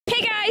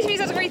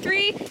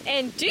3,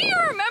 and do you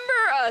remember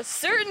a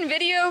certain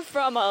video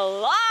from a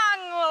long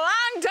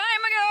time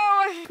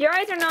ago? Your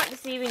eyes are not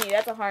deceiving you,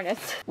 that's a harness.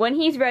 When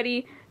he's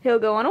ready, he'll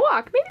go on a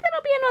walk. Maybe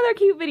that'll be another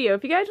cute video.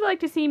 If you guys would like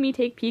to see me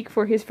take Peake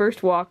for his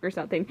first walk or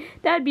something,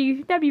 that'd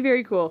be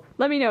very cool.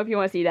 Let me know if you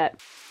want to see that.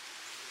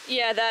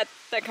 Yeah, that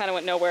kind of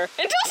went nowhere.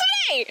 Until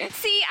today!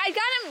 See, I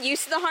got him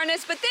used to the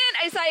harness, but then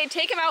I decided to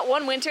take him out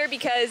one winter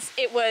because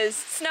it was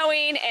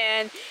snowing,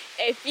 and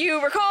if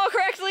you recall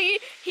correctly,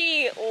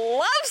 he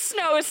loves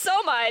snow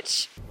so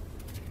much.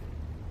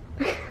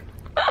 But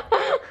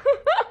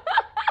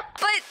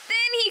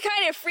then he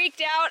kind of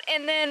freaked out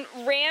and then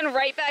ran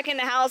right back in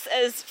the house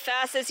as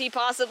fast as he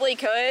possibly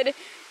could.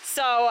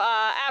 So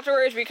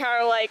afterwards we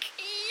kind of like,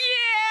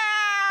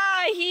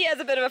 yeah, he has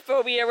a bit of a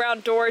phobia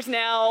around doors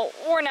now.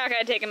 We're not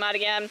gonna take him out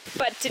again.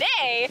 But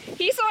today,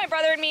 he saw my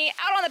brother and me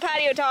out on the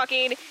patio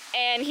talking,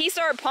 and he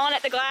started pawing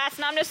at the glass,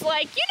 and I'm just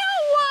like, you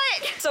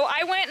know what? So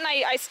I went and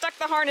I stuck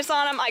the harness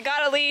on him, I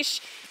got a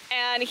leash,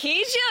 and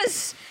he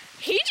just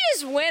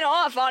went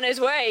off on his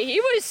way.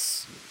 He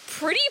was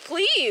pretty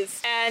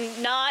pleased,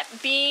 and not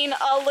being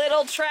a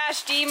little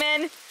trash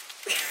demon.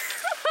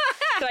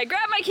 So I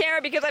grabbed my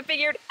camera because I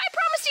figured I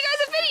promised you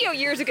guys a video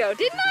years ago,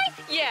 didn't I?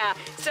 Yeah,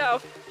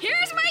 so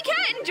here's my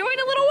cat enjoying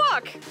a little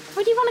walk.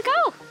 Where do you want to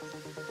go?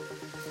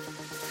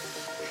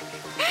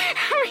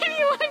 Where do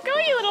you want to go,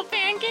 you little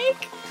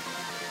pancake?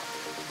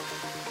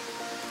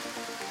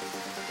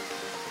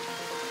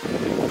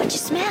 What'd you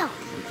smell?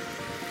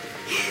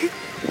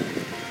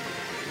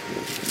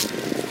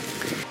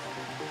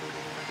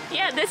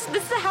 Yeah, this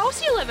is the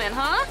house you live in,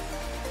 huh?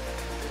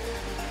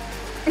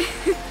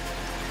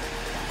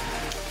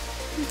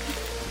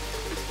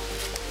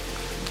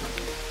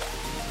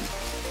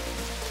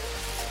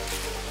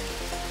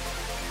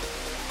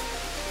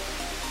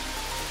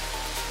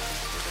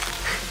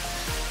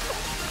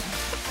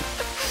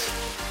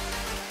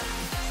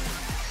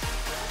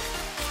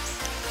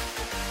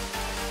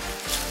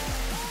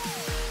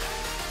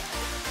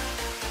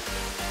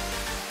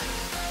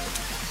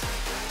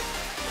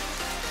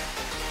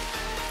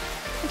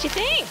 What'd you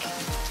think?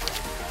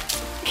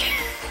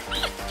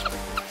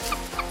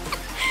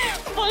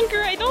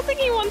 Bunker, I don't think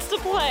he wants to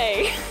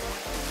play.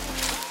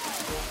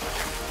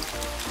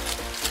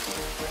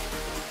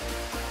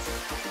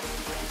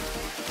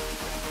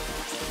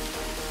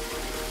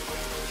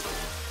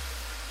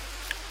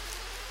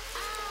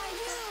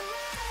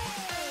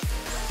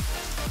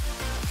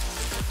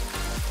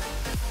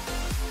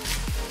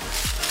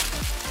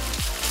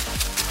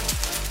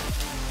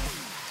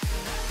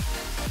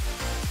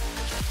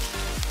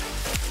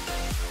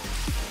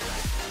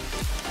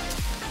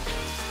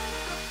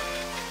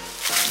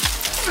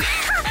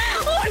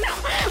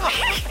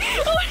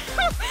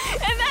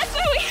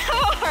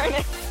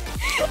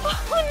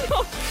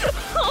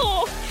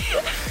 Oh,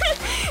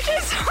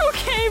 it's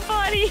okay,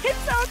 buddy.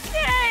 It's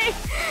okay.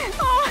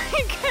 Oh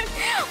my god,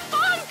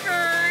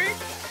 Bunker.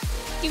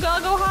 You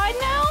gotta go hide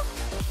now?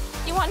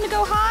 You wanting to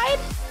go hide?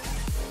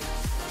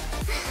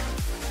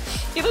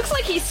 He looks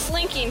like he's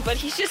slinking, but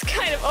he's just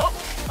kind of.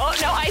 Oh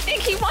no, I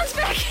think he wants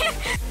back in.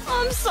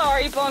 I'm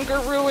sorry, Bunker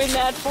ruined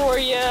that for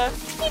you.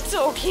 It's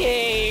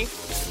okay.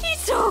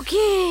 It's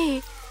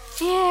okay.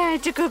 Yeah,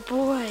 it's a good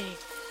boy.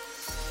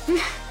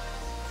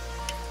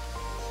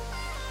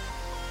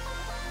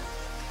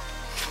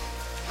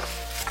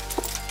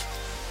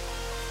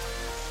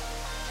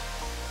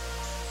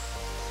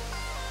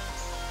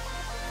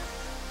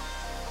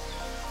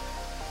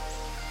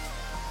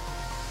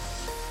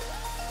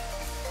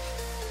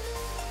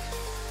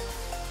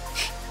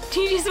 Do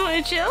you just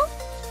want to chill?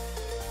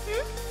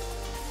 Hmm?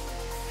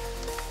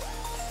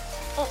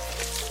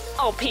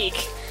 Oh,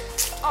 Peake.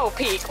 Oh,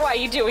 Peake, why are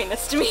you doing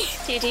this to me?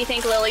 Do you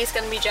think Lily's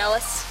gonna be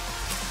jealous?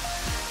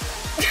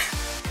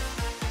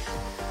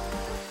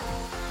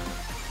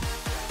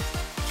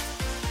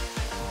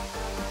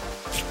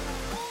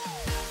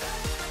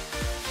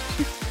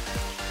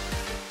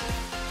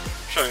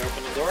 Should I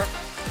open the door?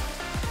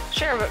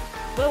 Sure, but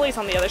Lily's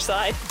on the other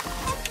side.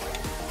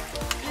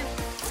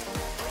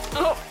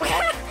 Oh.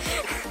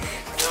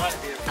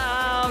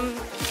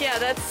 Yeah,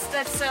 that's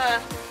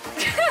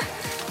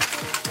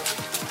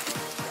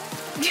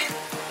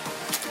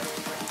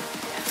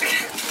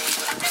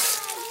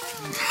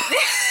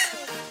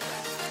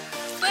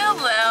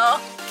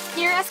Well.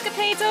 Your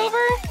escapade's over?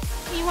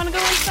 You wanna go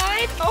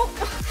inside? Oh,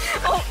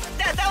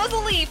 that was a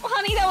leaf,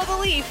 honey, that was a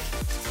leaf.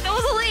 That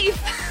was a leaf.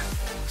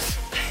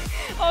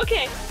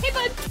 Okay, hey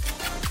bud.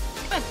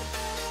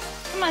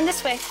 Come on,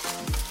 this way.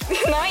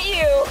 Not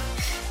you.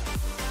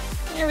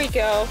 There we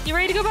go. You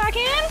ready to go back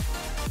in?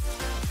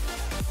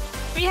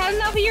 Have you had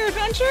enough of your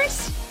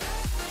adventures?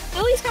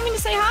 Lily's coming to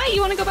say hi.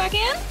 You want to go back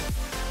in?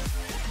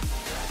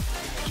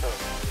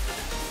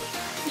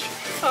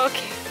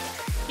 Okay.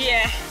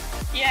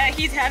 Yeah,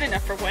 he's had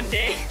enough for one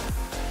day.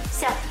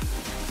 So,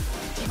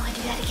 do you want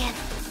to do that again?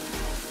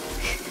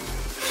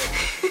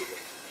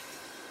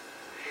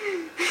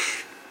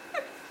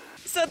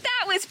 So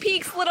that was was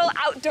Peake's little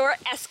outdoor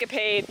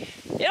escapade.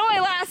 It only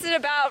lasted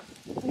about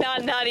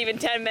not even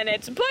 10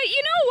 minutes, but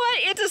you know what?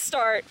 It's a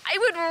start. I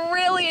would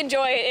really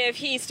enjoy it if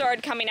he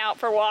started coming out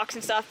for walks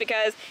and stuff,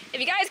 because if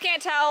you guys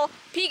can't tell,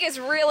 Peake is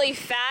really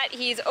fat.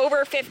 He's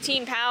over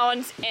 15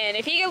 pounds, and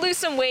if he can lose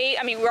some weight,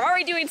 I mean, we're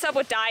already doing stuff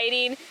with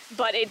dieting,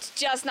 but it's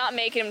just not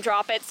making him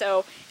drop it.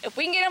 So if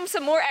we can get him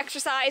some more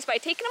exercise by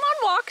taking him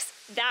on walks,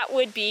 that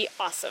would be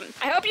awesome.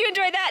 I hope you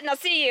enjoyed that, and I'll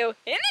see you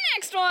in the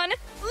next one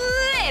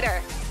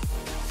later.